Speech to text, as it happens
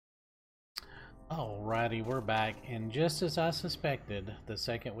Alrighty, we're back, and just as I suspected, the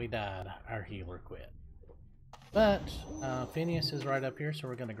second we died, our healer quit. But Phineas is right up here, so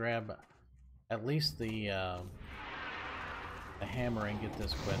we're going to grab at least the hammer and get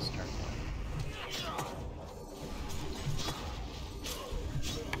this quest turned in.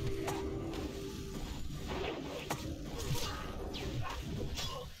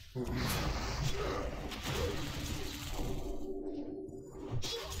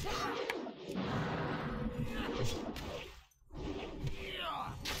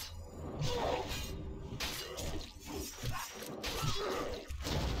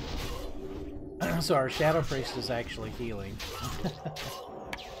 So our Shadow Priest is actually healing.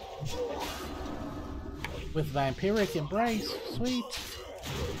 With Vampiric Embrace, sweet!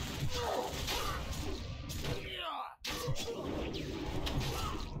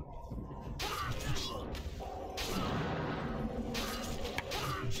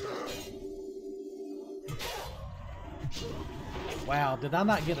 Wow, did I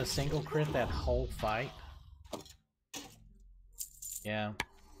not get a single crit that whole fight? Yeah.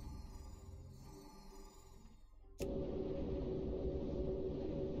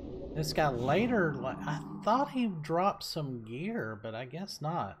 This guy later, like, I thought he dropped some gear, but I guess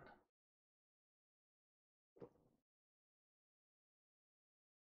not.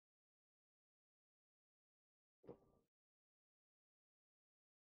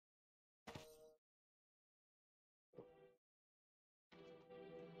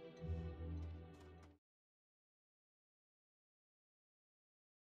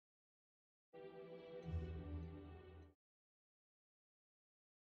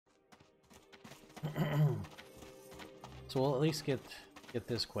 So we'll at least get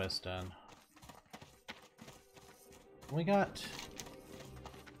this quest done. We got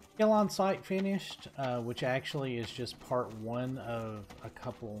Kill on Sight finished, which actually is just part one of a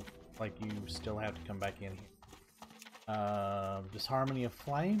couple. Like, you still have to come back in here. Disharmony of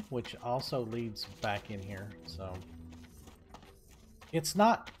Flame, which also leads back in here. So it's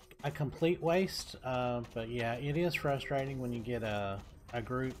not a complete waste, but yeah, it is frustrating when you get a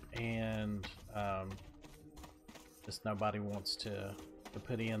group and just nobody wants to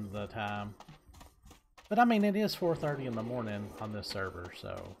put in the time. But I mean, it is 4:30 in the morning on this server, so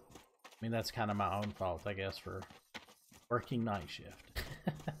I mean, that's kind of my own fault, I guess, for working night shift.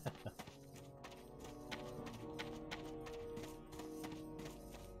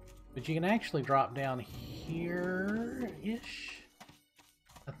 But you can actually drop down here-ish,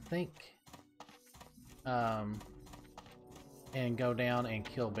 I think, and go down and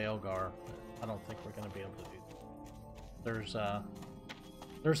kill Belgar. But I don't think we're going to be able to do that. There's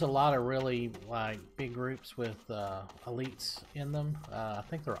a lot of really, like, big groups with elites in them. I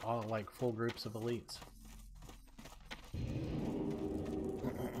think they're all like full groups of elites.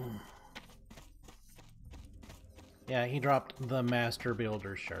 Yeah, he dropped the Master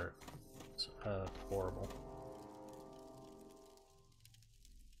Builder shirt. It's horrible.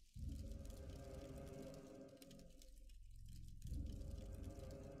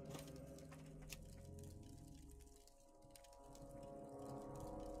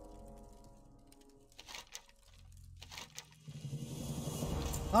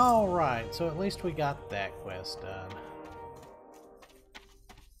 Alright, so at least we got that quest done.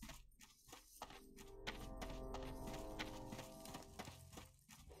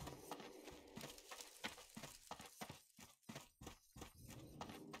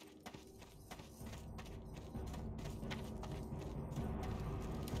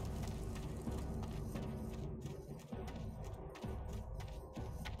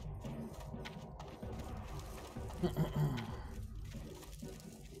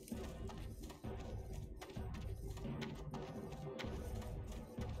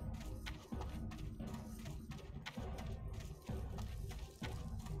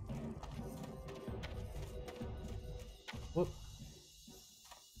 Whoop.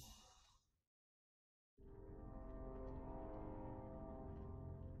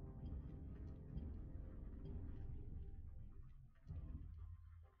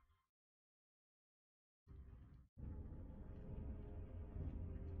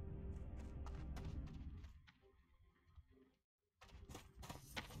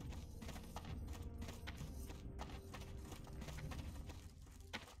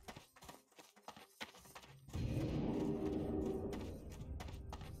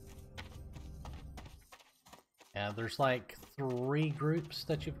 Yeah, there's like 3 groups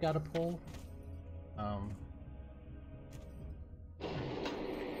that you've got to pull.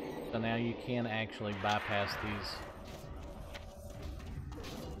 So now you can actually bypass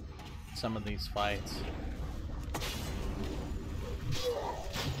some of these fights.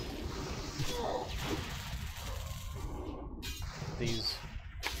 these,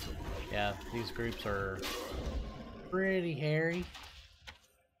 yeah, these groups are pretty hairy.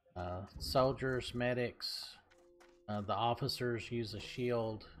 Soldiers, medics, the officers use a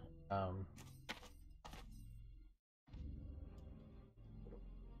shield.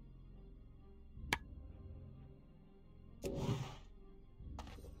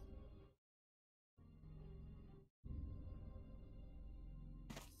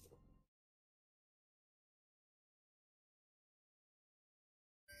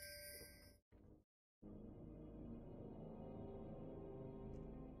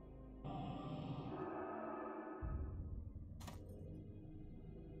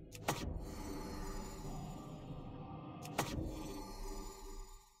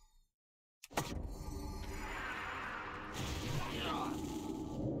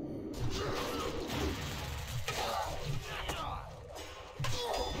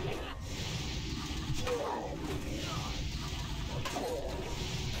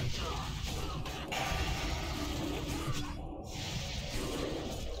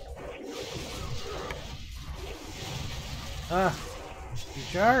 You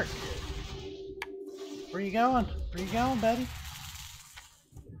jerk! Where you going? Where you going, buddy?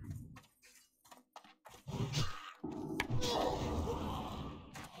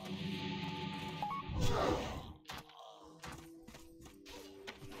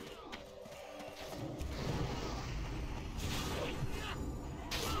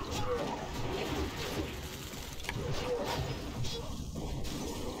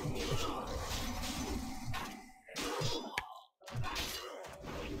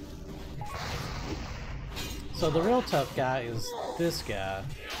 So the real tough guy is this guy.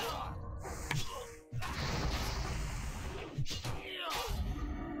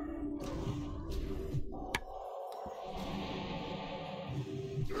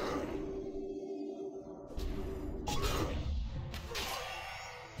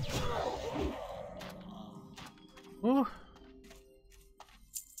 Woo.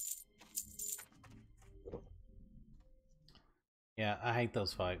 Yeah, I hate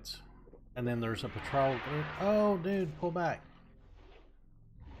those fights. And then there's a patrol group. Oh, dude, pull back.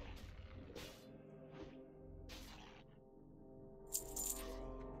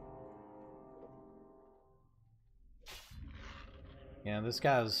 Yeah, this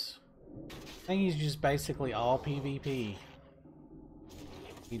guy's... I think he's just basically all PvP.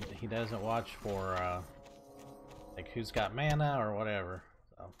 He doesn't watch for, like, who's got mana or whatever.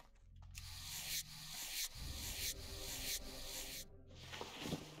 So.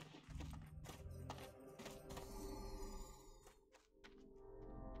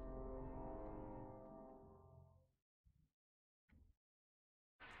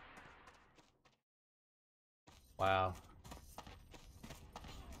 Wow.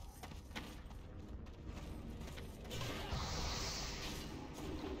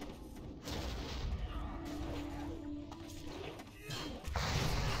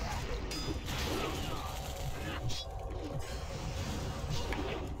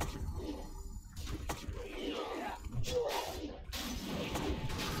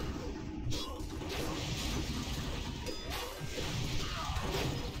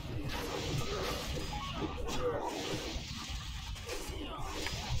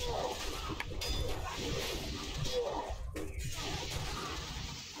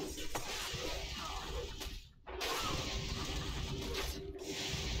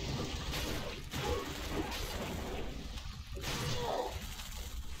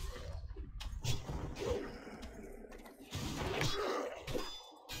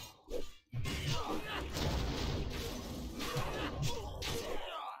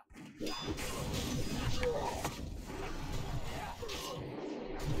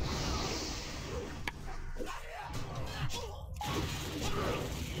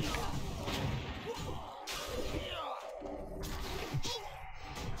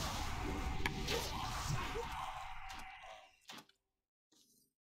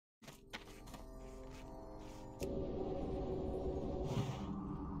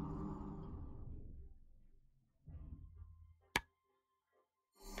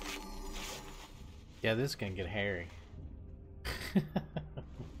 Yeah, this can get hairy.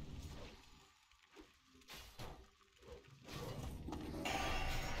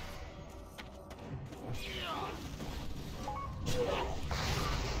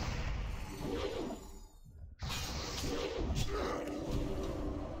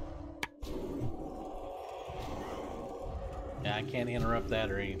 Yeah, I can't interrupt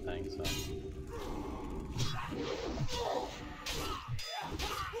that or anything, so...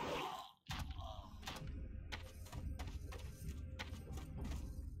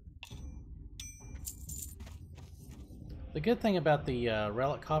 The good thing about the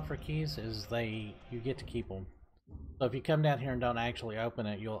relic coffer keys is you get to keep them. So if you come down here and don't actually open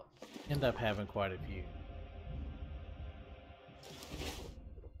it, you'll end up having quite a few.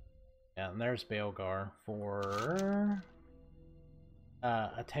 Yeah, and there's Belgar for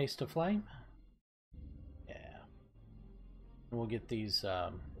a taste of flame. Yeah. And we'll get these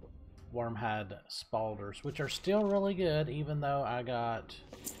wormhide spalders, which are still really good, even though I got...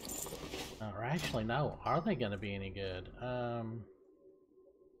 or actually, no. Are they going to be any good?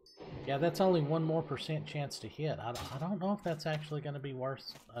 Yeah, that's only 1% more chance to hit. I don't know if that's actually going to be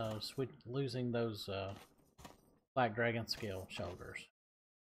worth losing those Black Dragon Scale shoulders.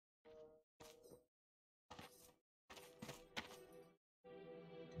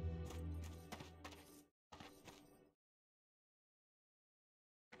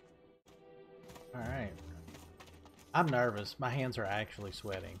 Alright. I'm nervous. My hands are actually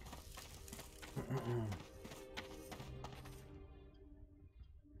sweating.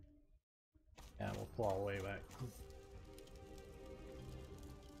 Yeah, we'll claw way back.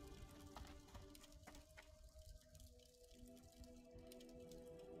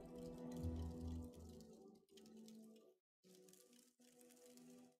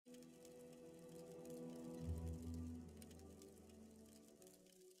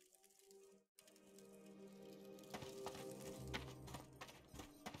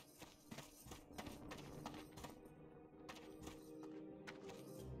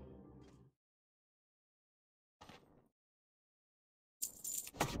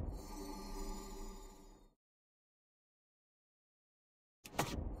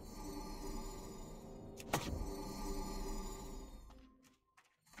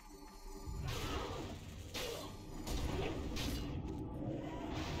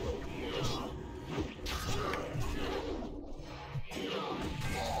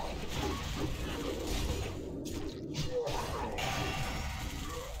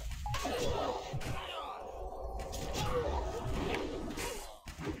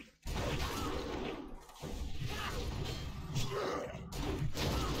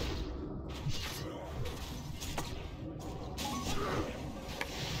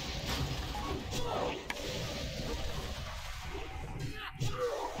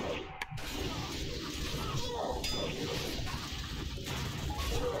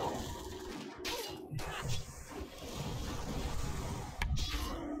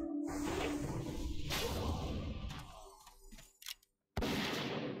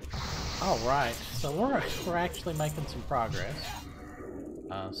 Alright, so we're actually making some progress.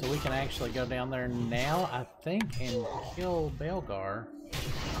 So we can actually go down there now, I think, and kill Belgar.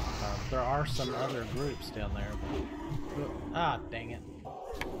 There are some other groups down there. Ah, dang it.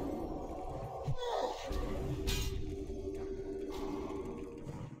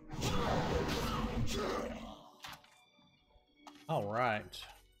 Alright.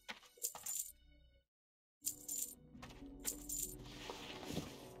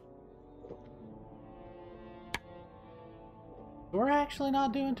 We're actually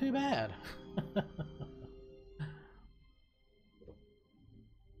not doing too bad.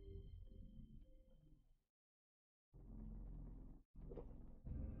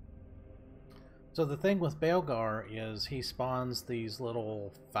 So the thing with Belgar is he spawns these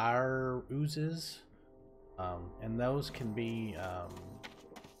little fire oozes, and those can be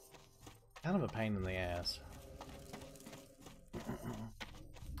kind of a pain in the ass.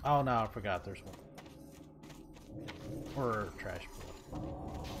 Oh no, I forgot there's one. Or trash boy.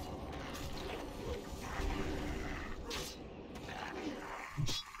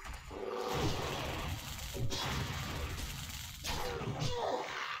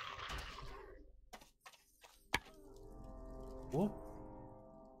 Whoop.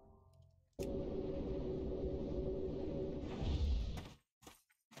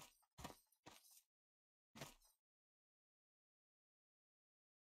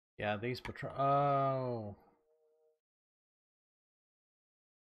 Yeah, these patrol. Oh.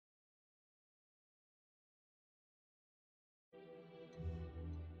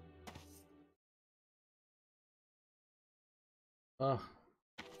 Oh,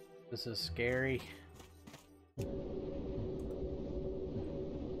 this is scary.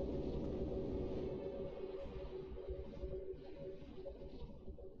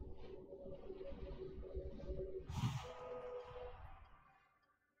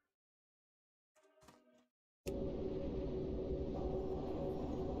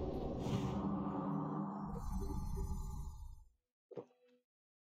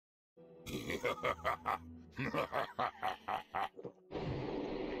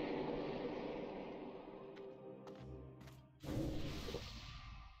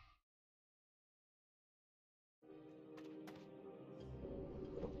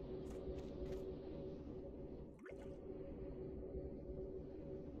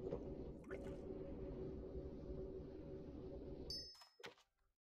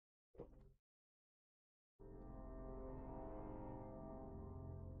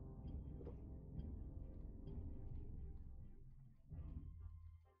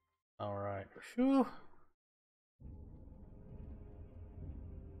 Phew.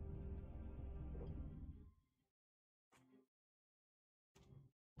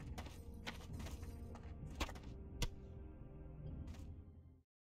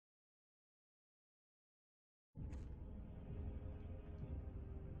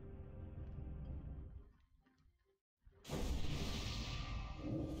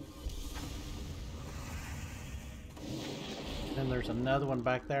 And there's another one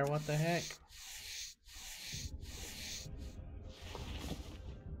back there. What the heck?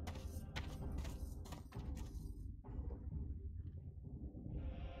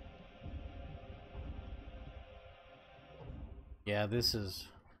 Yeah, this is...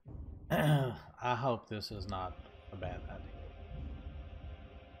 I hope this is not a bad idea.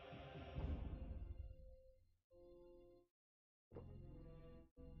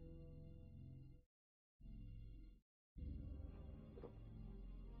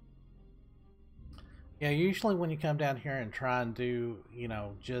 Yeah, usually when you come down here and try and do, you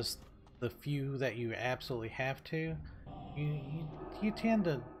know, just the few that you absolutely have to, you tend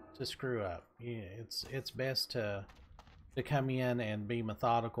to screw up. It's best to come in and be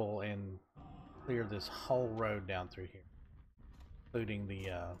methodical and clear this whole road down through here, including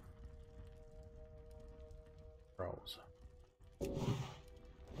the rolls.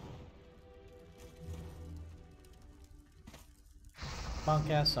 Come on,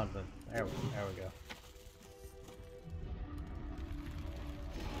 cast something. There we go.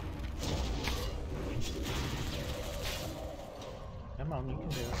 Come on, you can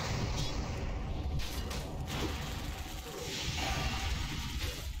do it.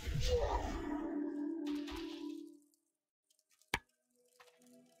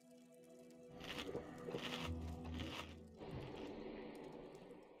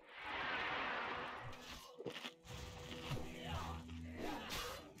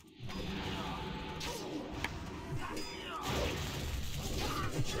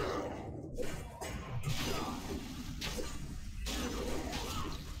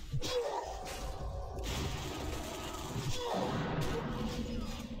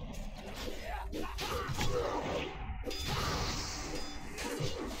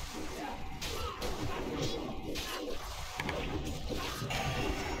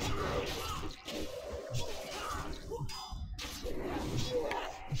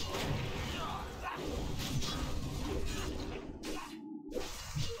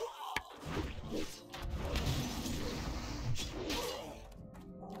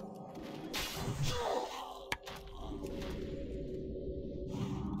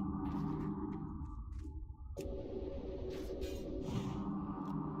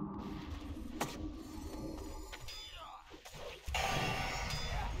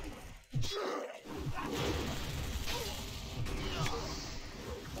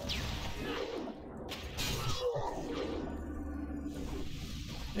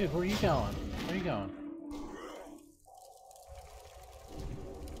 Dude, where are you going? Where are you going?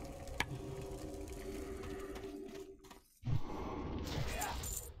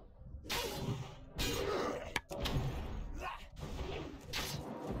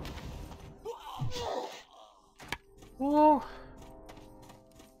 Whoa!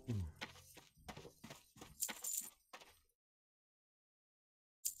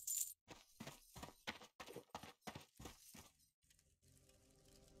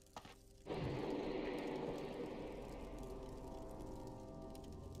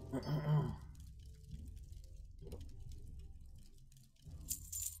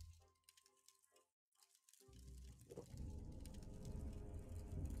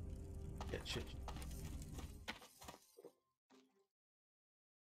 Shit.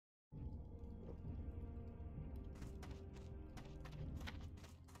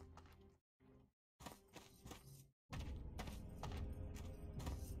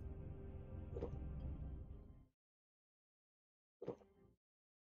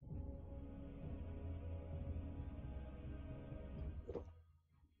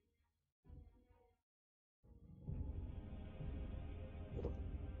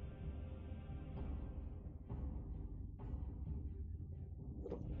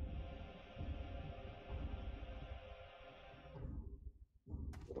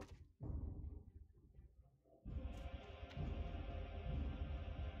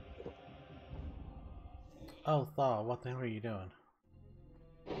 Oh, Thaw, what the hell are you doing?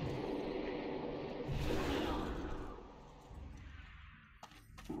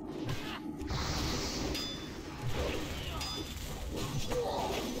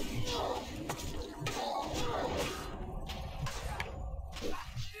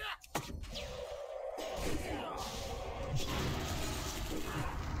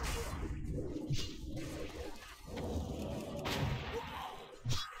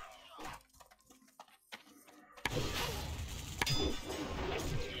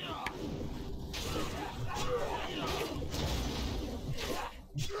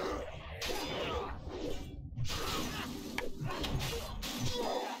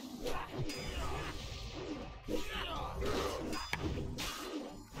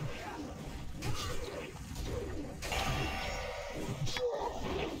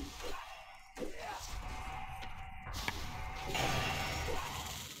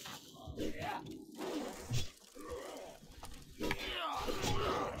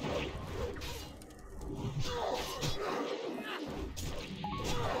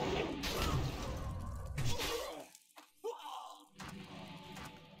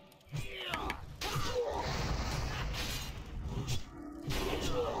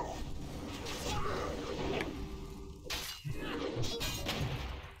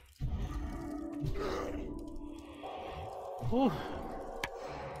 Whew.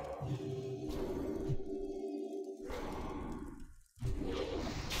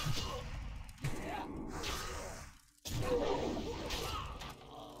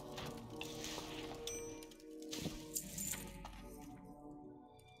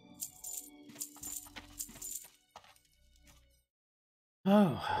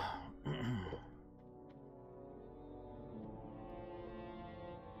 Oh.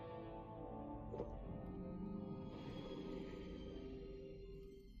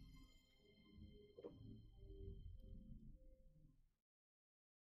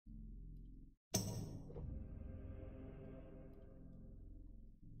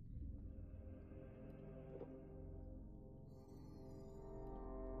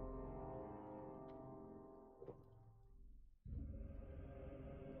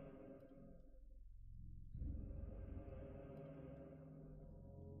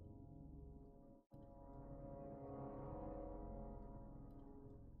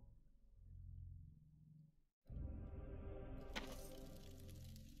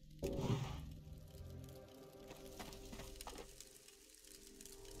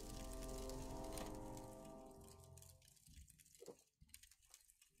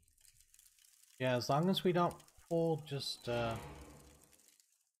 Yeah, as long as we don't pull just,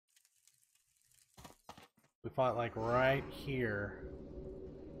 we fought like right here.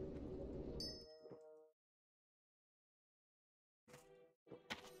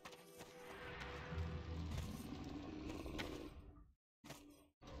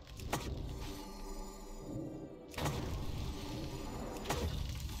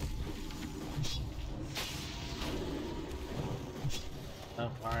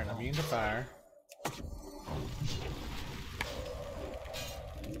 Oh, alright, I'm immune to fire.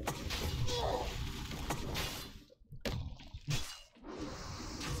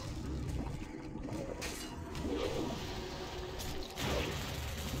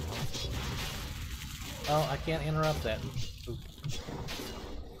 Oh, I can't interrupt that. Oop.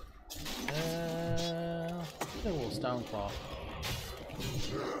 A little stone claw.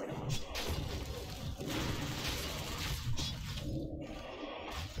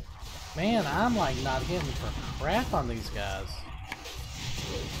 Man, I'm like not hitting for crap on these guys.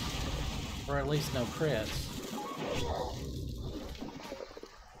 Or at least no crits.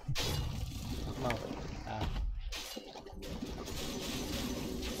 Come on. Ah.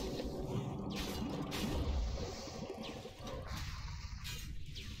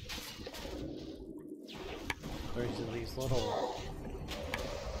 Where's these little...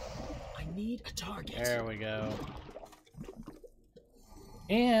 I need a target. There we go.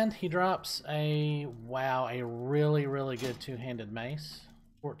 And he drops a, wow, a really, really good two-handed mace.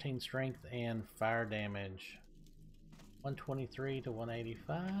 14 strength and fire damage. 123 to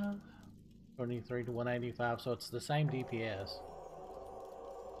 185. 23 to 185, so it's the same DPS.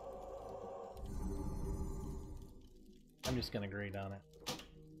 I'm just gonna greed on it.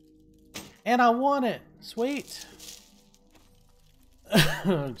 And I won it! Sweet!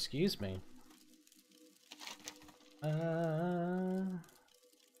 Excuse me. The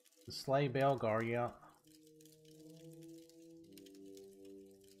Slay Belgar, yeah.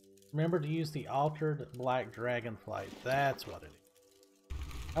 Remember to use the altered black dragonflight. That's what it is.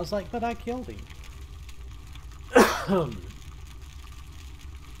 I was like, but I killed him.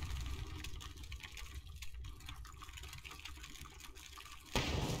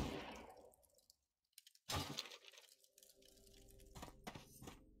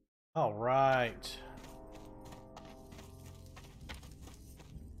 All right.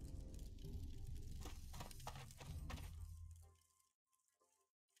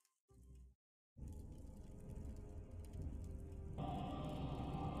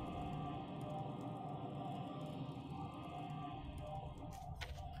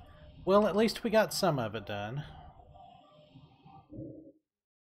 Well, at least we got some of it done.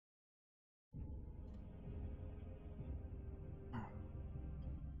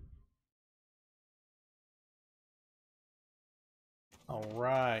 All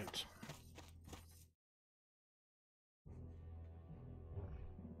right.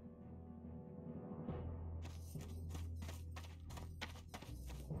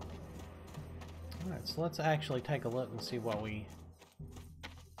 All right, so let's actually take a look and see what we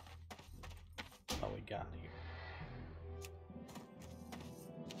got here.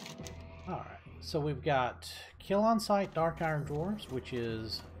 All right, so we've got Kill on Sight Dark Iron Dwarves, which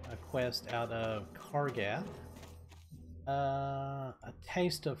is a quest out of Kargath. A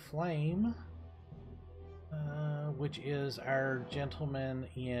Taste of Flame, which is our gentleman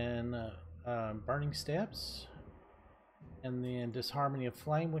in Burning Steps. And then Disharmony of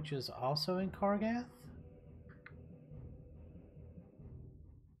Flame, which is also in Kargath.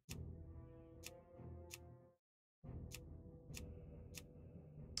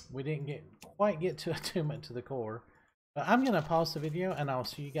 we didn't quite get to attunement to the core. But I'm going to pause the video and I'll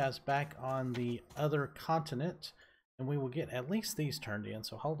see you guys back on the other continent. And we will get at least these turned in,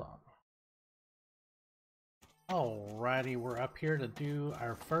 so hold on. Alrighty, we're up here to do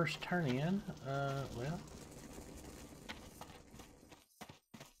our first turn in. Well,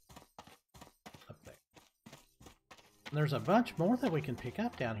 up there. And there's a bunch more that we can pick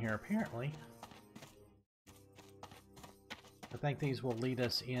up down here, apparently. I think these will lead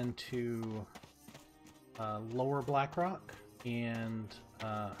us into lower Blackrock and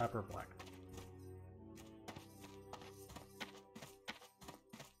upper Blackrock.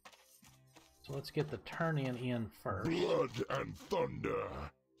 So let's get the turn-in first. Blood and thunder.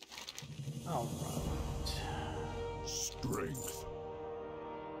 All right. Strength.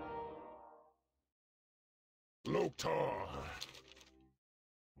 Loktar.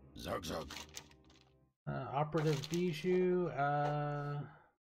 Zug zug. Operative Bijou. Yeah,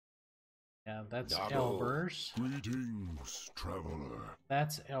 that's Doggo. Elbers. Greetings, traveler.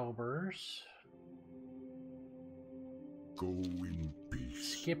 That's Elbers. Go in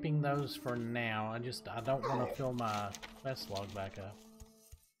peace. Skipping those for now. I don't want to fill my quest log back up.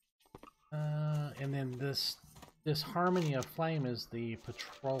 And then this Harmony of Flame is the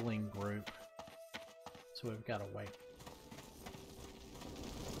patrolling group. So we've got to wait.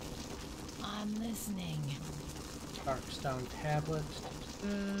 I'm listening. Darkstone tablet.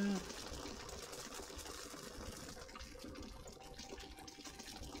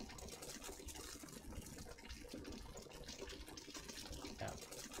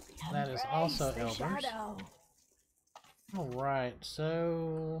 That is also Elbers. Alright,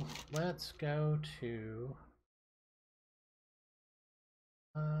 so let's go to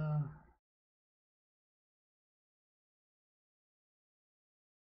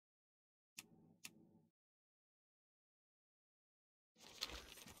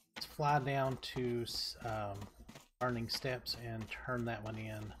let's fly down to Burning Steps and turn that one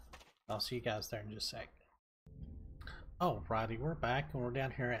in. I'll see you guys there in just a sec. Alrighty, we're back and we're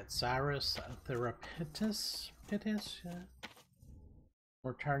down here at Cyrus Therapitis.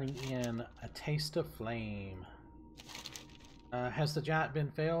 We're turning in a Taste of Flame. Has the giant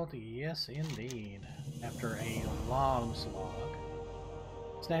been felled? Yes, indeed. After a long slog.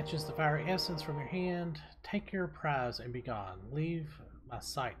 Snatches the fire essence from your hand. Take your prize and be gone. Leave my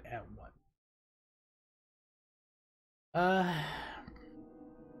sight at one.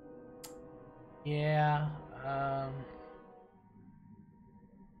 Yeah,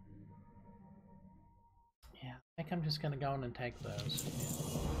 yeah, I think I'm just gonna go in and take those.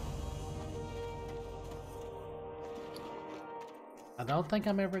 I don't think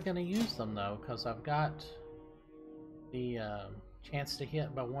I'm ever gonna use them though, because I've got the chance to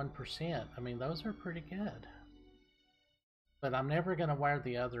hit by 1%. I mean, those are pretty good. But I'm never gonna wear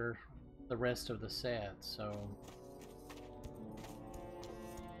the rest of the set, so.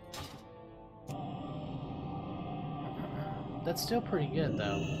 That's still pretty good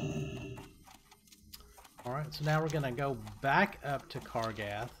though. Alright, so now we're going to go back up to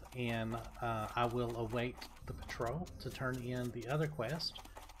Kargath, and I will await the patrol to turn in the other quest.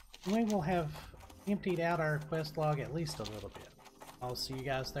 And we will have emptied out our quest log at least a little bit. I'll see you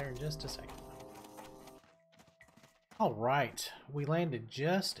guys there in just a second. Alright, we landed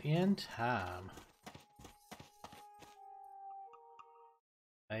just in time.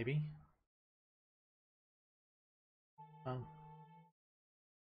 Maybe. Oh.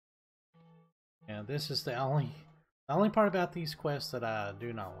 Yeah, this is the only part about these quests that I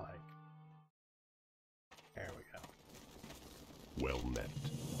do not like. There we go. Well met.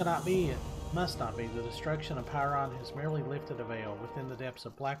 Cannot be, it must not be. The destruction of Pyron has merely lifted a veil. Within the depths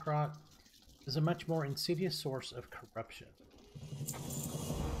of Blackrock is a much more insidious source of corruption.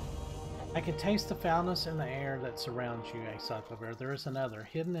 I can taste the foulness in the air that surrounds you, Acyclobear. There is another,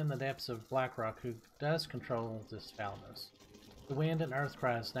 hidden in the depths of Blackrock, who does control this foulness. The wind and earth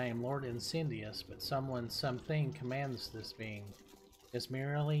cry his name, Lord Incendious, but something commands this being. Is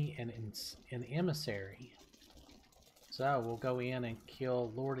merely an emissary. So we'll go in and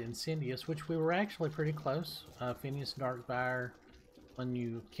kill Lord Incendious, which we were actually pretty close. Phineas Darkfire, when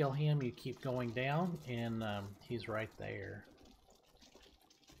you kill him, you keep going down, and he's right there.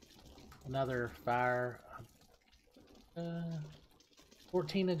 Another fire.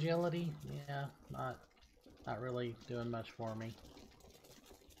 14 agility. Yeah, not really doing much for me.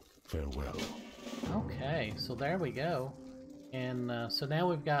 Farewell. Okay, so there we go. And so now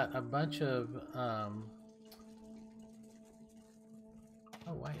we've got a bunch of oh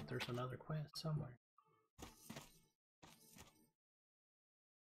wait, there's another quest somewhere.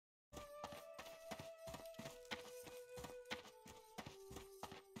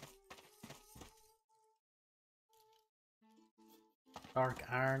 Dark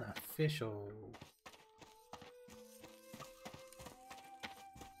Iron Official.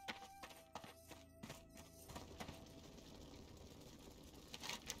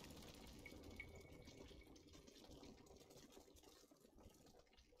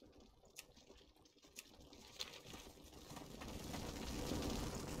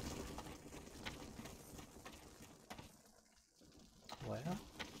 Well.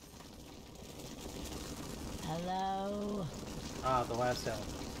 Hello? Ah, the last element.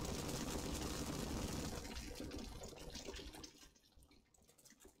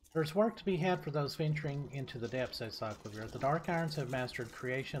 There's work to be had for those venturing into the depths, said Cyclovier. The Dark Irons have mastered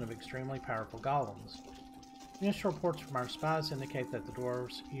creation of extremely powerful golems. Initial reports from our spies indicate that the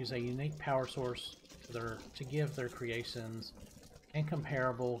dwarves use a unique power source to give their creations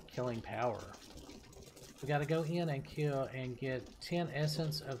incomparable killing power. We gotta go in and kill and get 10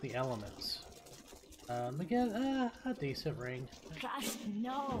 essence of the elements. We get a decent ring. Trust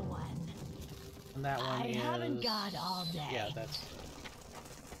no one. And that one is... I haven't got all day. Yeah, that's...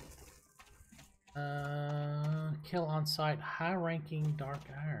 kill on sight high-ranking Dark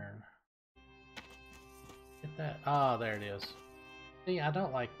Iron. Get that. Ah, there it is. See, I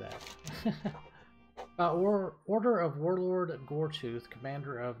don't like that. Order of Warlord Goretooth,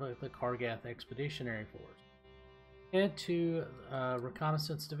 commander of the Kargath Expeditionary Force. Head to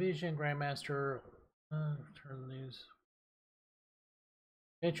Reconnaissance Division, Grandmaster. Turn the news.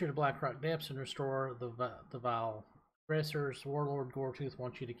 Venture to Blackrock Depths and restore the vile aggressors. Warlord Goretooth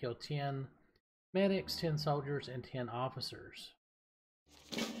wants you to kill 10 medics, 10 soldiers, and 10 officers.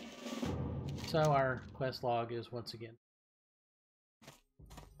 So our quest log is once again.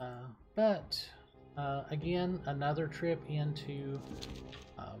 Again, another trip into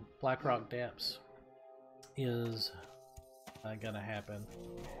Blackrock Depths is gonna happen.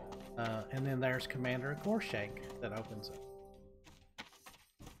 And then there's Commander Gorshank that opens up.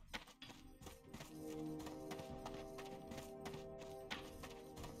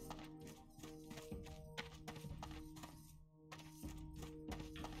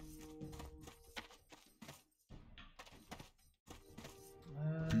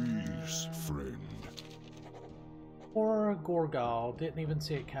 Peace, friend. Poor Gorgal didn't even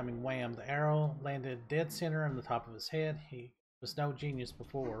see it coming. Wham! The arrow landed dead center on the top of his head. He was no genius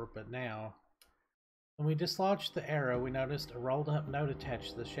before, but now. When we dislodged the arrow, we noticed a rolled up note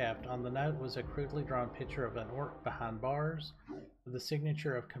attached to the shaft. On the note was a crudely drawn picture of an orc behind bars, with the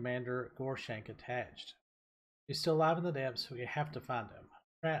signature of Commander Gorshank attached. He's still alive in the depths, so we have to find him.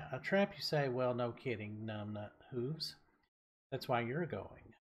 A trap, you say? Well, no kidding, numbnut hooves. That's why you're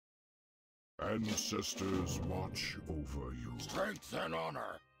going. Ancestors watch over you. Strength and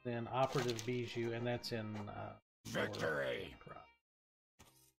honor. Then Operative Bijou, and that's in Victory.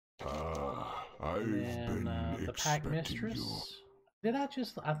 I've and been the Pack Mistress. you. Did I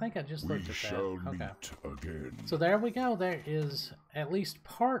just? I think I just looked We at shall that. Okay. meet again. So there we go. There is at least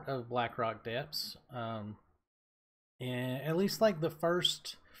part of Blackrock Depths. And at least like the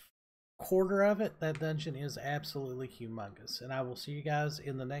first quarter of it, that dungeon is absolutely humongous. And I will see you guys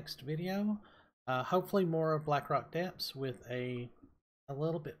in the next video. Hopefully more of Blackrock Depths with a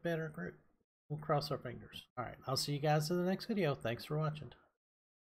little bit better group. We'll cross our fingers. Alright, I'll see you guys in the next video. Thanks for watching.